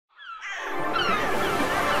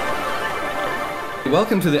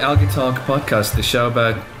Welcome to the AlgaTalk podcast, the show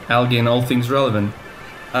about algae and all things relevant.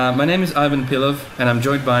 My name is Ivan Pilov, and I'm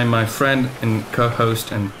joined by my friend and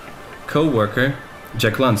co-host and co-worker,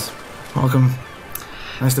 Jack Luntz. Welcome.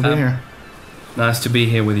 Nice to be here. Nice to be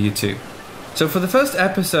here with you too. So for the first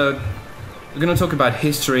episode, we're going to talk about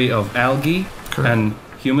history of algae and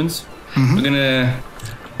humans. Mm-hmm. We're going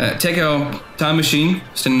to take our time machine,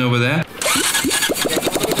 standing over there.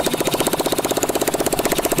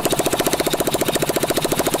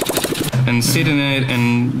 And sit in it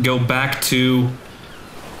and go back to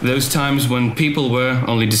those times when people were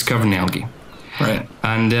only discovering algae. Right.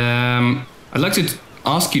 And I'd like to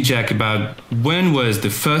ask you, Jack, about when was the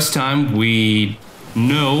first time we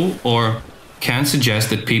know or can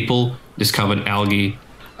suggest that people discovered algae?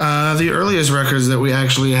 The earliest records that we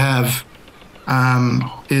actually have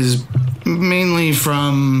is mainly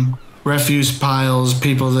from refuse piles,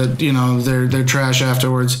 people that, their trash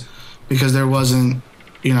afterwards, because there wasn't,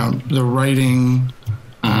 the writing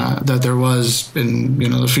that there was in,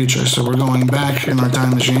 the future. So we're going back in our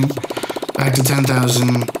time machine, back to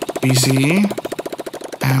 10,000 BCE,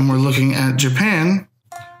 and we're looking at Japan,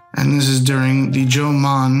 and this is during the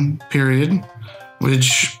Jomon period,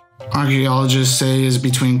 which archaeologists say is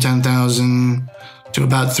between 10,000 to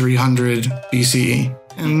about 300 BCE.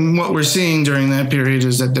 And what we're seeing during that period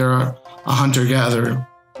is that there are a hunter-gatherer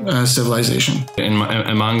civilization.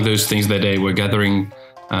 Among those things that they were gathering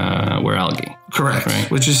were algae. Correct, right?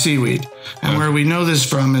 Which is seaweed. And where we know this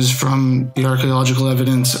from is from the archaeological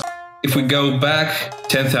evidence. If we go back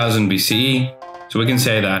 10,000 BCE, so we can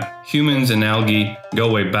say that humans and algae go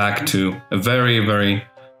way back to a very, very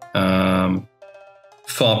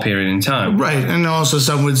far period in time. Right, and also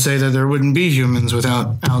some would say that there wouldn't be humans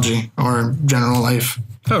without algae or general life.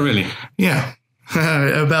 Oh, really? Yeah.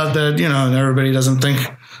 About that, everybody doesn't think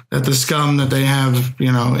that the scum that they have,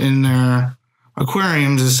 in their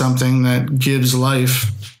aquariums is something that gives life,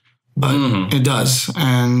 but it does.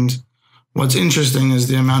 And what's interesting is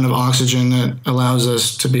the amount of oxygen that allows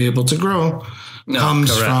us to be able to grow comes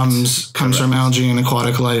from algae and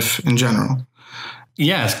aquatic life in general.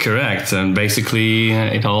 Yes, correct. And basically,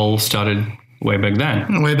 it all started way back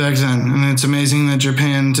then. Way back then. And it's amazing that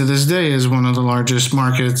Japan to this day is one of the largest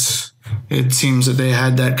markets. It seems that they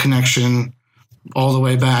had that connection all the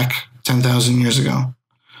way back 10,000 years ago.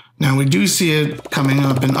 Now, we do see it coming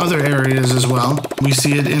up in other areas as well. We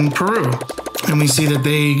see it in Peru, and we see that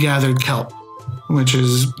they gathered kelp, which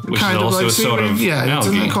is kind of like seaweed. Yeah, it's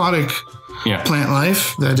an aquatic plant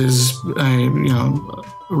life that is,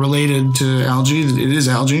 related to algae. It is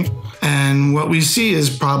algae. And what we see is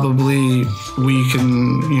probably, we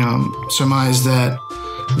can, surmise that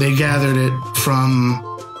they gathered it from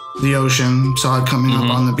the ocean, saw it coming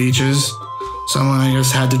up on the beaches. Someone, I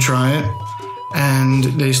guess, had to try it. And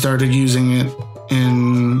they started using it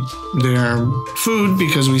in their food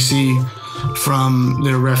because we see from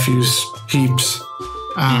their refuse heaps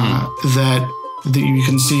that you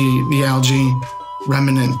can see the algae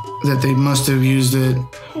remnant, that they must have used it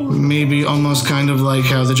maybe almost kind of like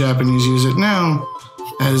how the Japanese use it now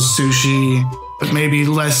as sushi, but maybe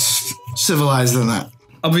less civilized than that.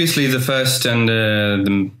 Obviously, the first and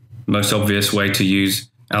the most obvious way to use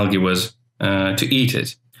algae was to eat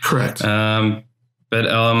it. Correct. But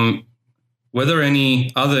were there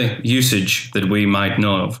any other usage that we might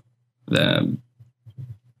know of? We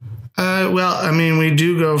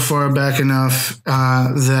do go far back enough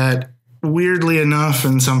that, weirdly enough,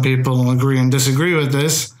 and some people agree and disagree with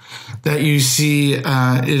this, that you see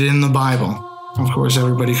it in the Bible. Of course,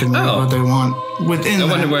 everybody can read what they want within. I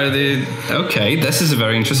wonder where Okay, this is a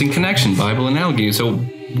very interesting connection, Bible and algae. So,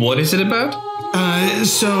 what is it about?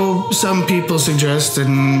 So some people suggest,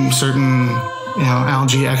 and certain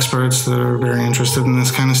algae experts that are very interested in this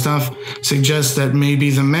kind of stuff suggest that maybe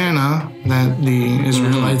the manna that the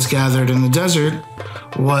Israelites gathered in the desert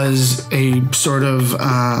was a sort of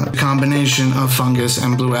combination of fungus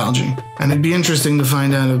and blue algae. And it'd be interesting to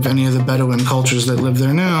find out if any of the Bedouin cultures that live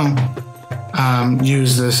there now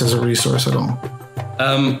use this as a resource at all.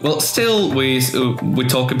 Still, we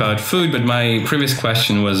talk about food, but my previous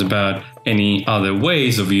question was about any other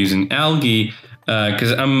ways of using algae,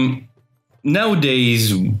 because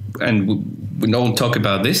nowadays, and we don't talk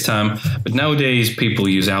about this time, but nowadays people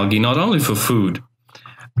use algae not only for food,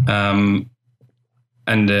 and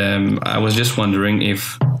I was just wondering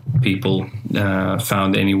if people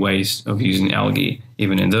found any ways of using algae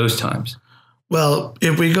even in those times. Well,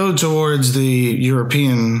 if we go towards the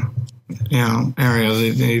European area,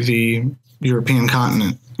 the European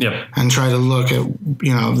continent, and try to look at,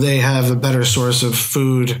 they have a better source of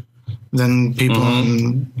food than people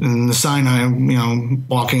in the Sinai,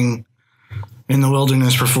 walking, in the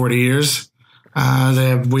wilderness for 40 years.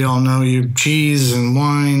 We all know cheese and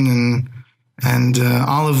wine and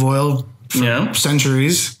olive oil for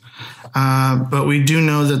centuries. But we do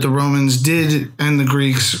know that the Romans did, and the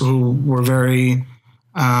Greeks, who were very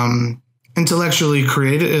intellectually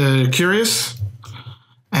curious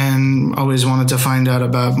and always wanted to find out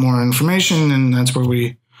about more information. And that's where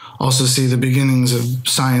we also see the beginnings of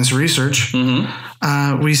science research.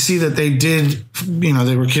 Mm-hmm. We see that they did,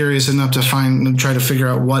 they were curious enough to try to figure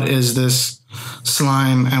out what is this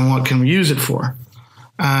slime and what can we use it for.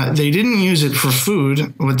 They didn't use it for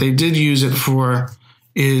food. What they did use it for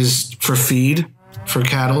is for feed for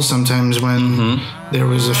cattle. Sometimes when there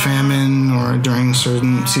was a famine or during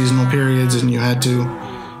certain seasonal periods and you had to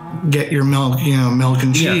get your milk, milk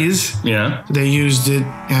and cheese. Yeah. They used it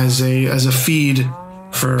as a feed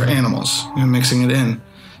for animals, mixing it in.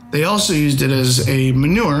 They also used it as a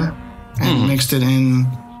manure and mixed it in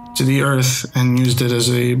to the earth and used it as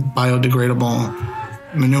a biodegradable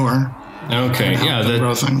manure. Okay, to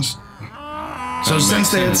grow things. So since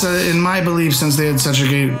they had, in my belief, since they had such a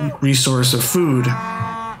great resource of food,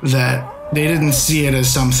 that they didn't see it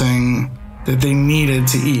as something that they needed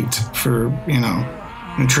to eat for,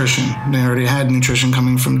 nutrition. They already had nutrition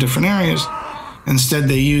coming from different areas. Instead,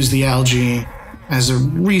 they used the algae as a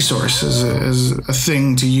resource, as a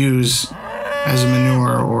thing to use as a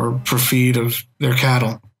manure or for feed of their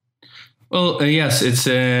cattle. Well, yes, it's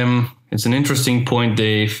an interesting point.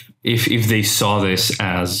 If they saw this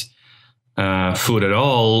as food at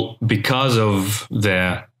all because of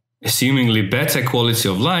their assumingly better quality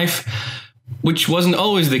of life, which wasn't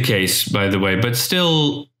always the case, by the way, but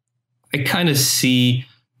still, I kind of see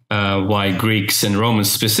why Greeks and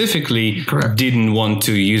Romans specifically didn't want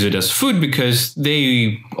to use it as food, because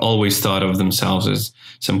they always thought of themselves as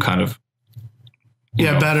some kind of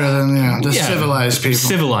better than civilized people.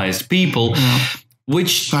 Civilized people,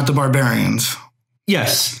 which not the barbarians.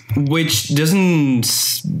 Yes, which doesn't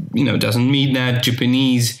mean that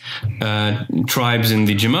Japanese tribes in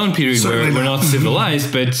the Jomon period were not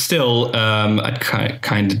civilized, but still,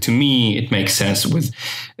 kind of, to me, it makes sense with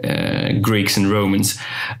Greeks and Romans,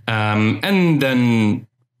 and then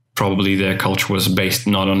probably their culture was based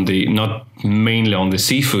not mainly on the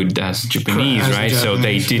seafood as Japanese, right? So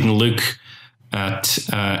they didn't look at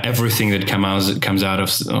everything that comes out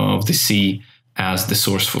of the sea as the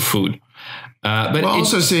source for food. But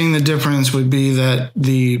also seeing the difference would be that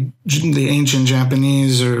the ancient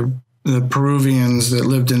Japanese or the Peruvians that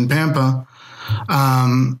lived in Pampa,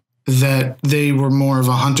 that they were more of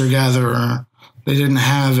a hunter-gatherer. They didn't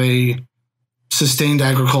have a sustained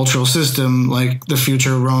agricultural system like the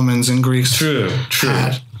future Romans and Greeks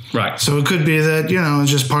had. Right. So it could be that,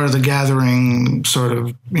 it's just part of the gathering sort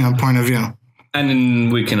of, point of view. And then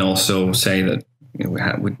we can also say that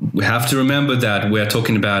we have to remember that we're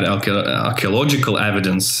talking about archaeological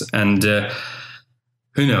evidence, and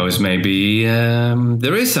who knows, maybe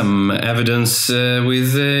there is some evidence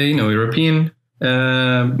with European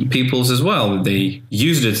peoples as well. They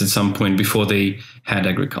used it at some point before they had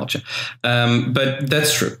agriculture, but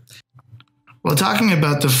that's true. Well, talking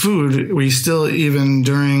about the food, we still, even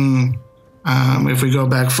during, if we go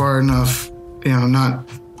back far enough, not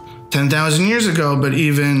 10,000 years ago, but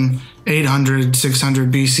even 800,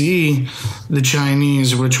 600 BCE, the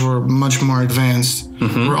Chinese, which were much more advanced,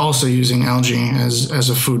 were also using algae as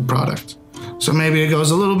a food product. So maybe it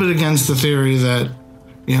goes a little bit against the theory that,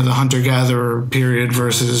 the hunter-gatherer period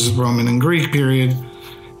versus Roman and Greek period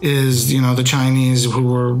is, the Chinese, who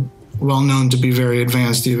were well known to be very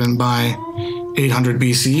advanced even by 800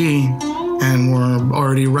 BCE and were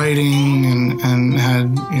already writing and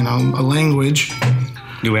had, a language.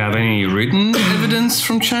 Do we have any written evidence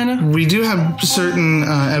from China? We do have certain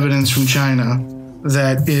evidence from China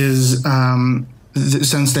that is,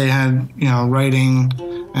 since they had, writing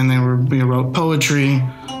and they wrote poetry.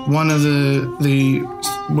 One of the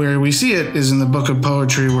where we see it is in the book of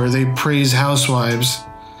poetry, where they praise housewives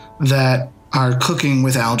that are cooking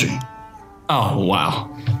with algae. Oh, wow.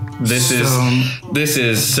 This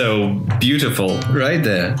is so beautiful right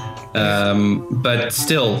there. But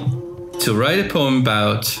still, to write a poem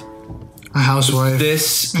about a housewife,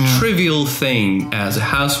 this trivial thing as a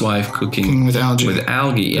housewife cooking with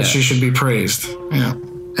algae, that she should be praised. Yeah.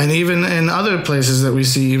 And even in other places that we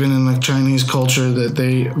see, even in the Chinese culture, that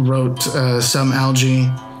they wrote some algae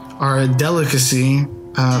are a delicacy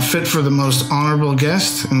fit for the most honorable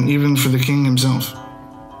guest and even for the king himself.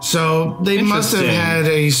 So they must have had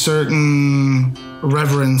a certain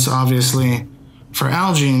reverence, obviously, for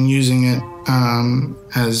algae and using it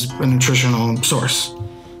as a nutritional source.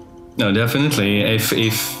 No, definitely. If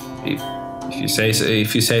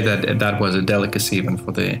If you say that that was a delicacy even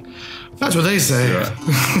for the. That's what they say. Yeah.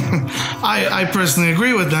 I personally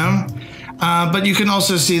agree with them. But you can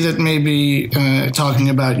also see that maybe talking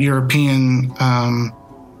about European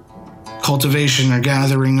cultivation or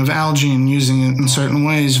gathering of algae and using it in certain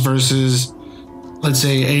ways versus, let's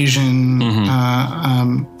say, Asian,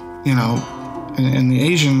 in the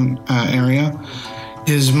Asian area,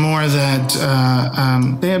 is more that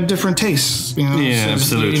they have different tastes. Yeah, so,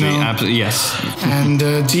 absolutely. Yes. And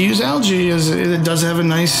to use algae, it does have a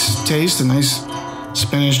nice taste, a nice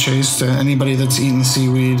spinach taste. Anybody that's eaten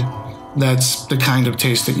seaweed, that's the kind of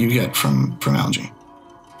taste that you get from algae.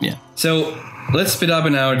 Yeah. So let's speed up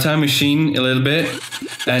in our time machine a little bit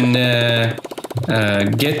and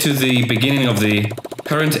get to the beginning of the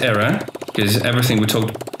current era, because everything we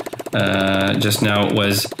talked just now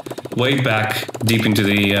was way back deep into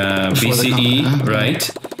the BCE, right?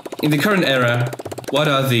 In the current era, what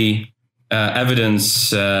are the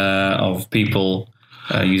evidence of people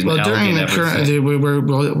using algae? During the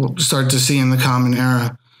current, we'll start to see in the Common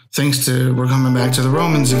Era, we're coming back to the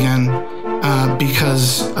Romans again,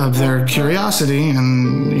 because of their curiosity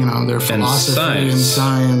and their philosophy and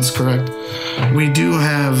science. Correct. We do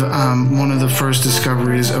have one of the first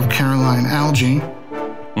discoveries of Caroline algae,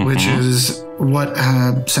 which is what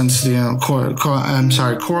since the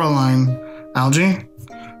coralline algae,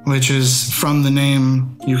 which is from the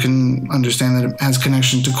name you can understand that it has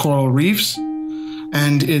connection to coral reefs,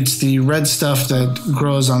 and it's the red stuff that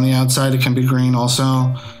grows on the outside. It can be green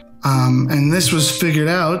also. And this was figured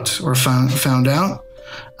out or found out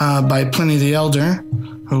by Pliny the Elder,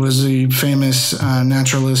 who was a famous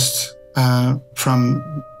naturalist from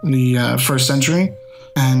the first century.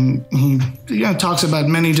 And he talks about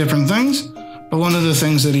many different things. But one of the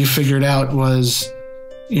things that he figured out was,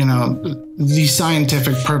 the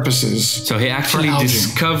scientific purposes. So he actually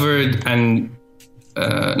discovered and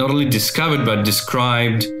not only discovered, but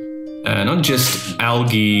described not just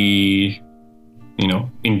algae,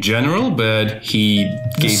 in general, but he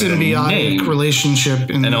gave it a name.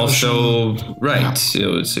 Relationship in and the also ocean. Right.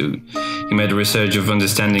 Yeah. So he made research of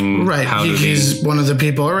understanding how he's one of the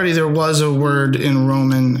people. Already there was a word in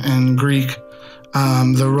Roman and Greek.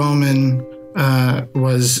 The Roman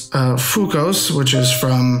was phukos, which is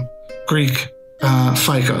from Greek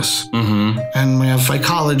phycos. And we have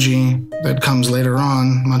phycology that comes later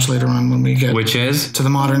on, much later on when we get to the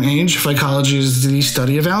modern age. Phycology is the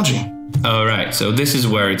study of algae. Oh, right. So this is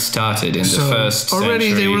where it started in the first century.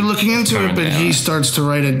 Already they were looking into it, but he starts to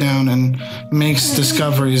write it down and makes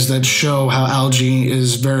discoveries that show how algae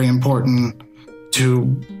is very important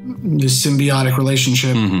to the symbiotic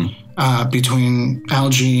relationship between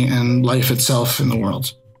algae and life itself in the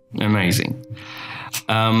world. Amazing.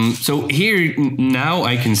 So here now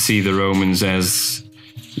I can see the Romans as,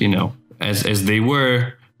 as they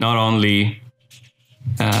were not only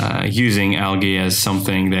using algae as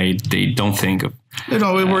something they don't think of. We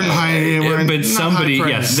weren't high, but somebody,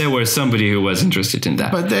 yes, there was somebody who was interested in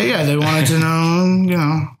that. But they wanted to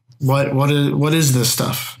know, what is this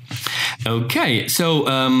stuff? Okay, so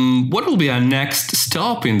what will be our next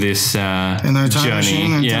stop in this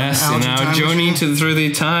journey? Yes, in our journey through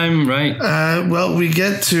the time, right? Well, we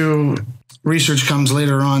get to research comes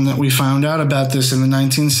later on that we found out about this in the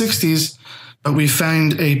 1960s. But we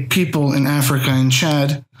found a people in Africa and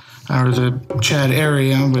Chad, or the Chad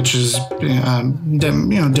area, which is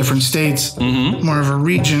different states, more of a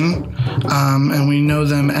region, and we know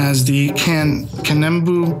them as the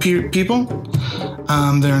Kanembu people.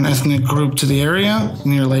 They're an ethnic group to the area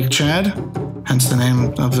near Lake Chad, hence the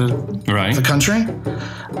name of the country.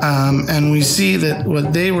 And we see that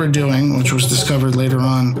what they were doing, which was discovered later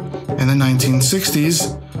on in the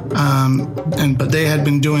 1960s, but they had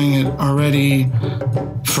been doing it already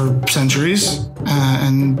for centuries,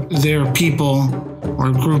 and their people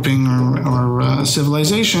or grouping or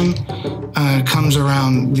civilization comes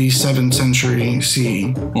around the 7th century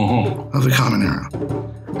CE of the Common Era.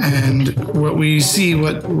 And what we see,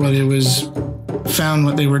 what it was found,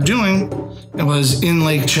 what they were doing, it was in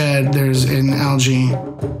Lake Chad, there's an algae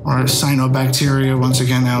or a cyanobacteria. Once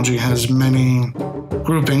again, algae has many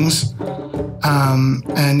groupings.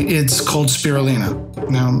 And it's called spirulina.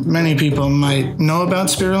 Now, many people might know about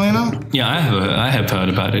spirulina. Yeah, I have heard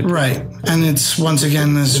about it. Right. And it's, once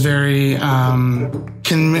again, this very,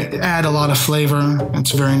 can add a lot of flavor.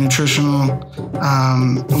 It's very nutritional.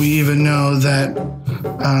 We even know that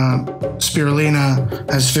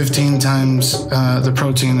spirulina has 15 times the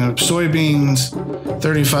protein of soybeans,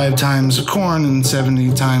 35 times corn and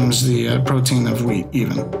 70 times the protein of wheat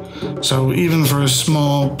even. So even for a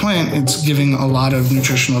small plant, it's giving a lot of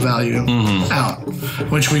nutritional value out,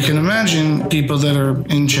 which we can imagine people that are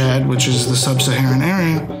in Chad, which is the sub-Saharan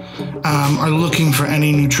area, are looking for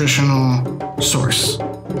any nutritional source.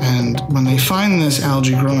 And when they find this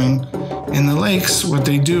algae growing in the lakes, what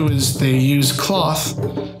they do is they use cloth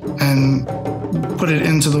and put it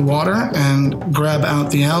into the water and grab out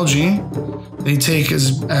the algae. They take,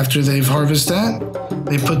 after they've harvested that,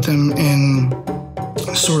 they put them in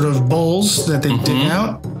sort of bowls that they dig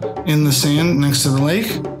out in the sand next to the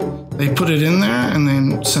lake. They put it in there, and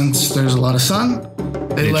then since there's a lot of sun,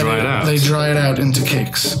 they dry it out into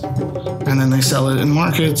cakes. And then they sell it in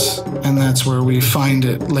markets, and that's where we find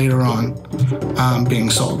it later on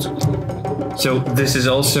being sold. So this is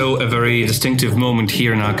also a very distinctive moment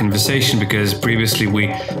here in our conversation, because previously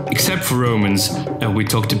except for Romans, we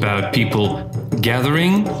talked about people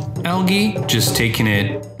gathering algae, just taking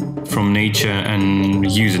it from nature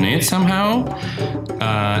and using it somehow.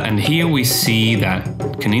 And here we see that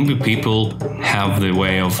Kanimbu people have the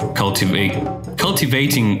way of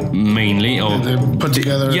cultivating mainly, or they put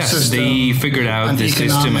together a system, they figured out the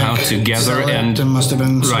system how to gather, and there must have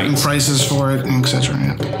been certain prices for it, etc.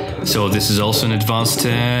 Yeah. So this is also an advanced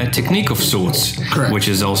technique of sorts, Correct. Which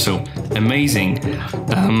is also amazing.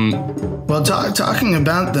 Well, talking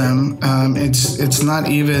about them, it's not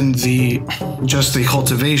even just the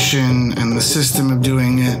cultivation and the system of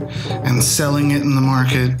doing it and selling it in the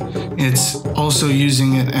market. It's also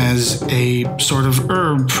using it as a sort of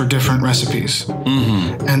herb for different recipes.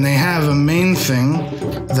 And they have a main thing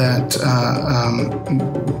that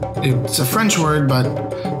it's a French word, but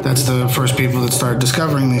that's the first people that started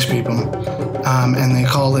discovering these people. And they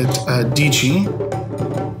call it dichi,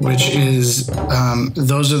 which is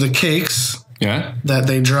those are the cakes that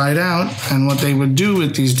they dried out. And what they would do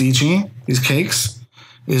with these dichi, these cakes,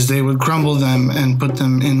 is they would crumble them and put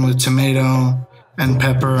them in with tomato and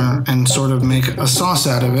pepper and sort of make a sauce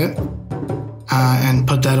out of it, and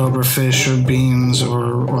put that over fish or beans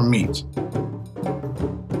or meat.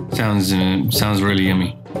 Sounds really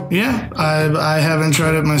yummy. Yeah, I haven't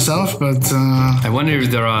tried it myself, but I wonder if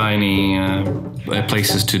there are any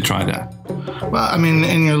places to try that. Well, I mean,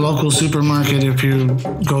 in your local supermarket, if you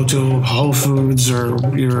go to Whole Foods or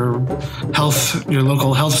your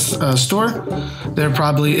local health store, there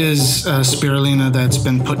probably is spirulina that's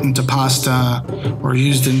been put into pasta or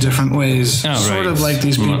used in different ways, sort of like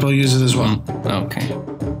these people use it as well. Okay.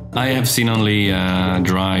 I have seen only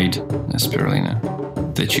dried spirulina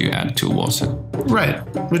that you add to water. Right,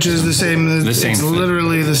 which is the same. It's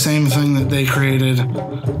literally the same thing that they created.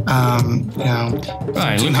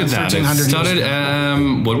 Right, look at that. It started.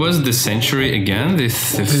 What was the century again? The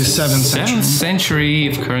 7th century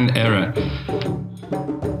of current era.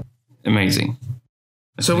 Amazing.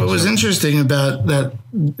 So what was interesting about that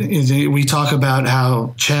is we talk about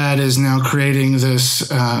how Chad is now creating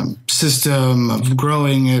this system of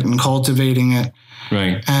growing it and cultivating it.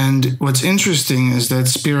 Right. And what's interesting is that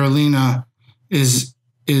spirulina is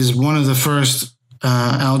one of the first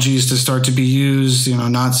algae to start to be used,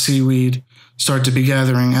 not seaweed, start to be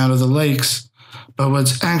gathering out of the lakes. But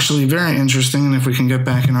what's actually very interesting, and if we can get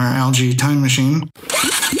back in our Algae Time Machine.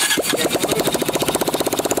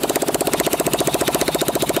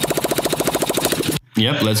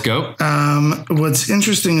 Yep, let's go. What's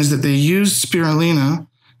interesting is that they used spirulina,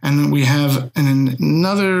 and we have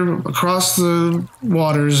another, across the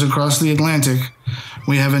waters, across the Atlantic,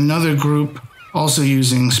 we have another group also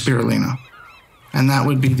using spirulina. And that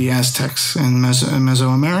would be the Aztecs in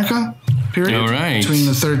Mesoamerica, period. All right. Between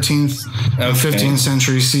the 13th and 15th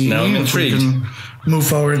century CE. Now I'm intrigued. If we can move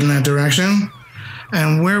forward in that direction.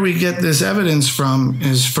 And where we get this evidence from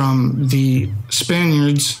is from the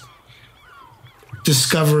Spaniards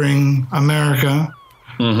discovering America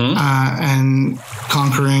and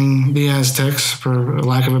conquering the Aztecs, for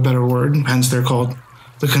lack of a better word. Hence, they're called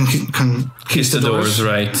the conquistadors.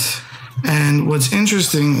 Right. And what's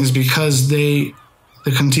interesting is because the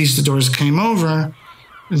conquistadors came over,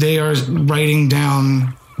 they are writing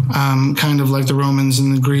down kind of like the Romans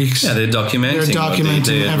and the Greeks. Yeah, they're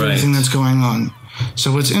documenting everything that's going on.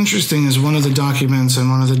 So what's interesting is one of the documents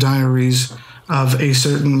and one of the diaries of a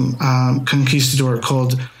certain conquistador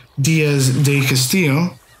called Diaz de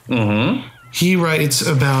Castillo. He writes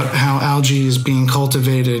about how algae is being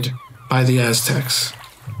cultivated by the Aztecs.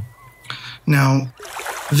 Now,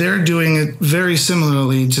 they're doing it very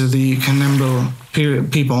similarly to the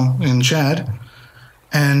Kanimbu people in Chad,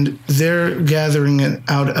 and they're gathering it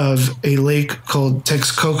out of a lake called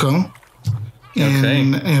Texcoco.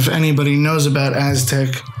 And if anybody knows about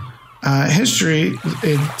Aztec history,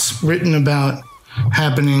 it's written about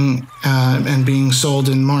happening and being sold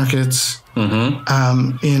in markets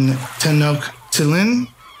in Tenochtitlan,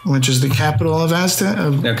 which is the capital of the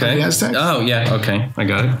Aztecs. Oh, yeah. Okay. I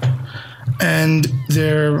got it. And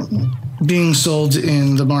they're being sold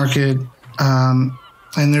in the market,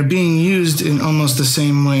 and they're being used in almost the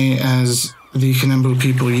same way as the Kanembu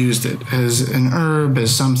people used it, as an herb,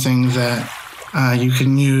 as something that you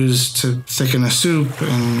can use to thicken a soup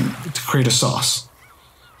and to create a sauce.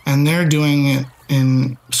 And they're doing it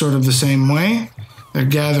in sort of the same way. They're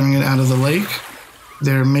gathering it out of the lake.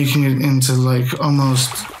 They're making it into like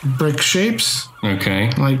almost brick shapes. Okay.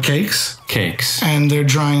 Like cakes. Cakes. And they're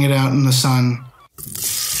drying it out in the sun.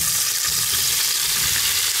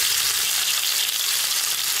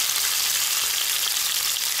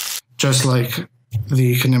 Just like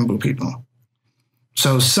the Kanembu people.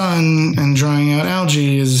 So sun and drying out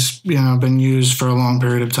algae has, been used for a long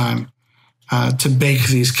period of time to bake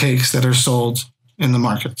these cakes that are sold in the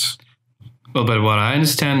markets. Well, but what I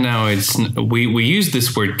understand now is we use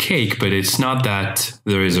this word cake, but it's not that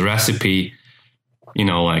there is a recipe,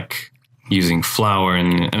 like using flour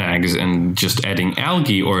and eggs and just adding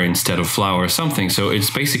algae or instead of flour or something. So it's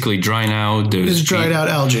basically drying out those. It's dried out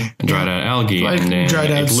algae. Dried out algae, like and then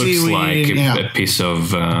dried out it looks seaweed, like a piece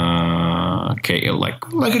of cake,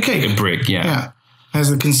 like a cake, a brick. Yeah. Has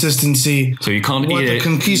the consistency. So you can't eat it.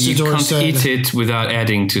 You can't eat it without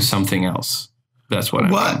adding to something else. That's what I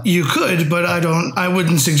mean. You could, but I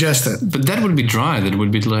wouldn't suggest it. But that would be dry. That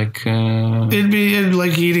would be like... It'd be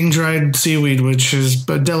like eating dried seaweed, which is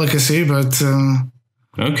a delicacy, but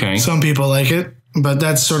okay. Some people like it. But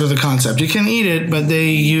that's sort of the concept. You can eat it, but they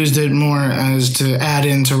used it more as to add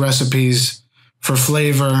into recipes for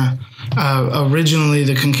flavor. Originally,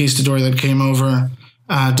 the conquistador that came over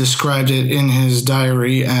described it in his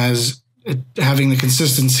diary as having the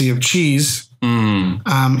consistency of cheese.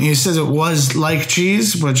 He says it was like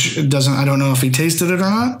cheese, which it doesn't. I don't know if he tasted it or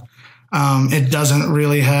not. It doesn't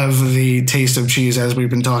really have the taste of cheese as we've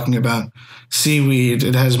been talking about. Seaweed,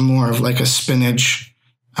 it has more of like a spinach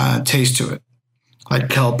taste to it, like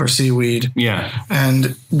kelp or seaweed. Yeah.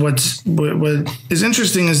 And what is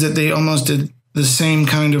interesting is that they almost did the same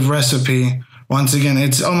kind of recipe. Once again,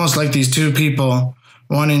 it's almost like these two people,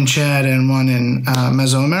 one in Chad and one in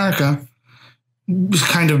Mesoamerica,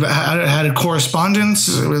 kind of had a correspondence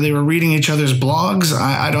where they were reading each other's blogs.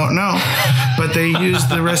 I don't know, but they used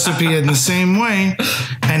the recipe in the same way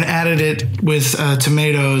and added it with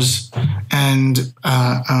tomatoes and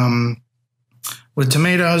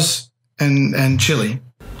chili.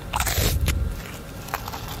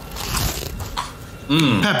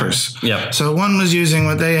 Peppers. Yeah. So one was using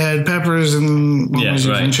what they had, peppers, and one was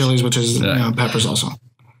using chilies, which is peppers also.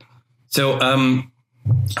 So,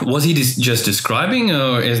 was he just describing,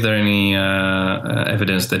 or is there any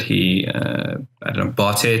evidence that he,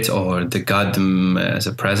 bought it or they got them as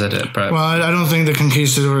a present? Well, I don't think the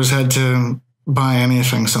conquistadors had to buy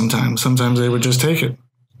anything sometimes. Sometimes they would just take it.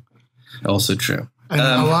 Also true. And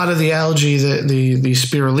a lot of the algae, the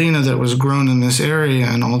spirulina that was grown in this area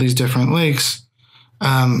and all these different lakes,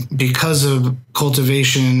 because of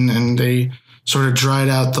cultivation and they sort of dried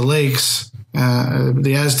out the lakes,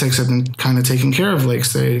 the Aztecs have been kind of taking care of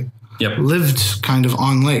lakes. They lived kind of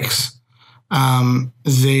on lakes. Because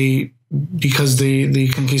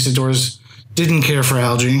the conquistadors didn't care for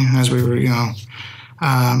algae, as we were,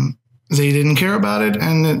 they didn't care about it,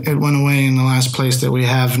 and it went away in the last place that we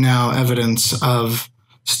have now evidence of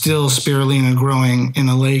still spirulina growing in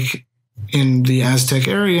a lake in the Aztec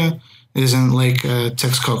area is in Lake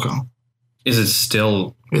Texcoco. Is it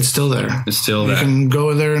still... It's still there. It's still there. You can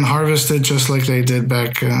go there and harvest it just like they did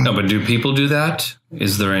back... No, but do people do that?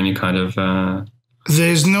 Is there any kind of...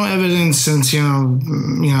 There's no evidence since,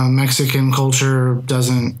 Mexican culture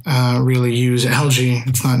doesn't really use algae.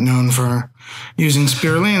 It's not known for using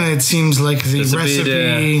spirulina. It seems like the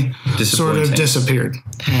recipe sort of disappeared.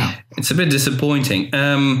 Yeah. It's a bit disappointing.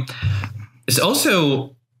 It's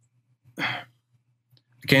also...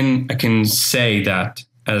 I can say that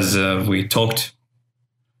as we talked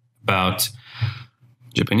about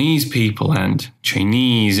Japanese people and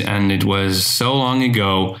Chinese, and it was so long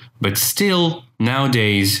ago, but still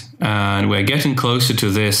nowadays, and we're getting closer to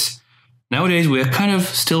this. Nowadays, we're kind of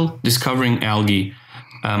still discovering algae,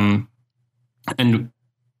 and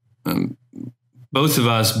both of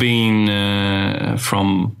us being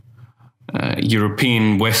from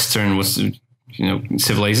European Western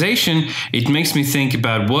civilization, it makes me think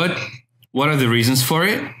about what are the reasons for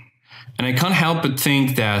it. And I can't help but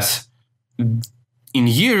think that in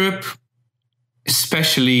Europe,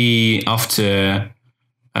 especially after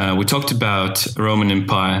we talked about Roman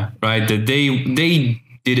Empire, right? That they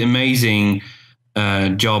did amazing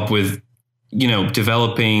job with,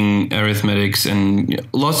 developing arithmetics and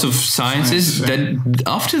lots of sciences that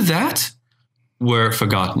after that were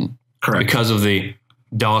forgotten. Correct. Because of the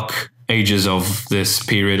dark ages of this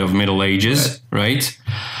period of Middle Ages, right?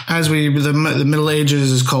 As the Middle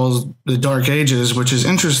Ages is called the Dark Ages, which is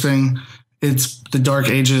interesting. It's the Dark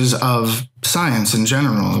Ages of science in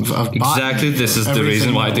general. Of exactly. Botany, this is the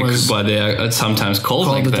reason why they are sometimes called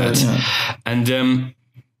like that. And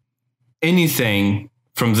anything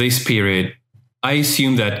from this period, I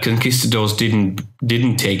assume that conquistadors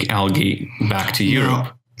didn't take algae back to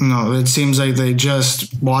Europe. No, it seems like they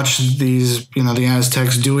just watched these, the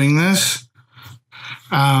Aztecs doing this.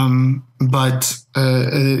 They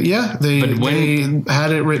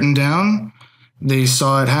had it written down. They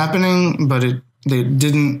saw it happening, but they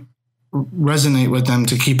didn't resonate with them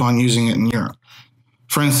to keep on using it in Europe.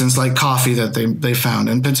 For instance, like coffee that they found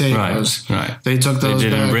and potatoes. Right. They took those. They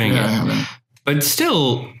didn't back. bring it. But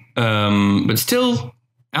still,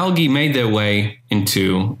 algae made their way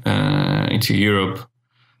into Europe.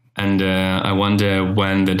 And I wonder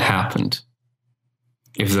when that happened.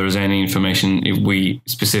 If there's any information, if we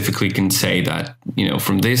specifically can say that,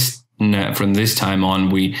 from this time on,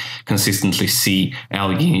 we consistently see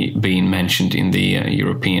algae being mentioned in the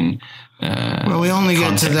European we only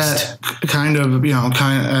context. Get to that kind of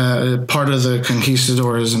part of the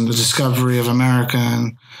conquistadors and the discovery of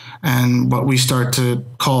America and what we start to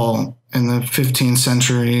call in the 15th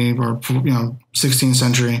century or 16th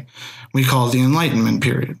century, we call the Enlightenment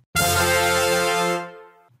period.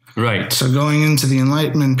 Right. So going into the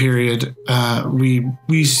Enlightenment period, we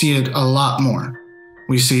see it a lot more.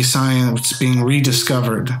 We see science being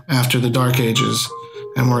rediscovered after the Dark Ages,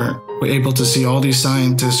 and we're able to see all these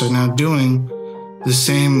scientists are now doing the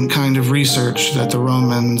same kind of research that the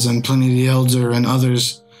Romans and Pliny the Elder and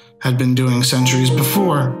others had been doing centuries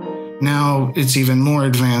before. Now it's even more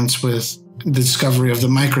advanced with the discovery of the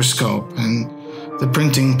microscope and the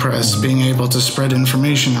printing press being able to spread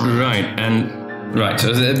information around. Right.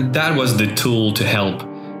 So that was the tool to help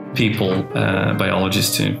people,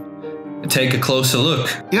 biologists, to take a closer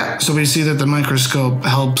look. Yeah. So we see that the microscope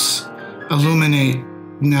helps illuminate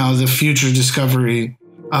now the future discovery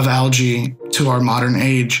of algae to our modern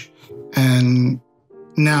age. And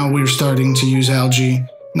now we're starting to use algae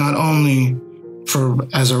not only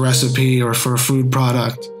as a recipe or for a food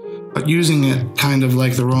product, but using it kind of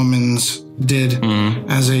like the Romans did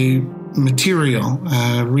as a material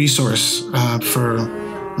resource for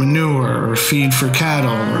manure or feed for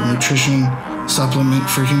cattle or nutrition supplement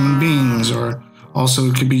for human beings, or also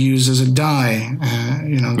it could be used as a dye.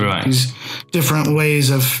 These different ways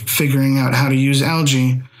of figuring out how to use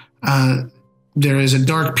algae. There is a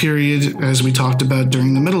dark period, as we talked about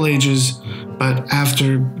during the Middle Ages, but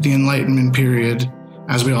after the Enlightenment period,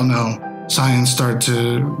 as we all know, science started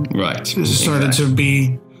to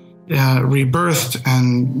be rebirthed,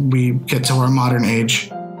 and we get to our modern age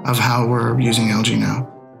of how we're using algae now.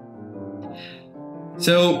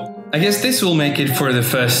 So I guess this will make it for the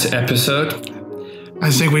first episode. I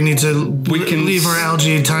think we need to leave our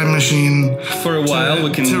Algae Time Machine for a while.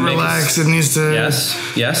 We can relax. It needs to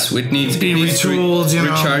yes. It needs be retooled.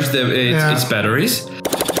 Recharge its batteries.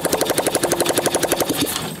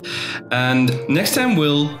 And next time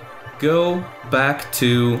we'll go back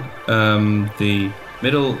to the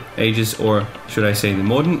Middle Ages, or should I say the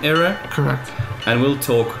modern era? Correct. And we'll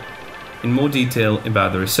talk in more detail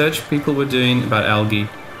about the research people were doing about algae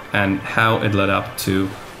and how it led up to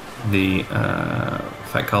the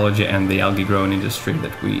phycology and the algae growing industry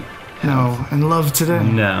that we know and love today.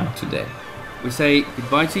 Today. We say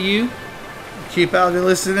goodbye to you. Keep algae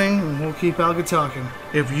listening, and we'll keep algae talking.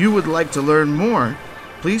 If you would like to learn more,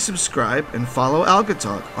 please subscribe and follow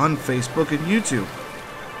AlgaTalk on Facebook and YouTube.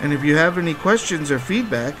 And if you have any questions or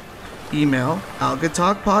feedback, email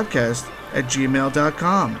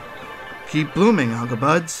algatalkpodcast@gmail.com. Keep blooming, alga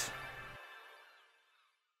buds.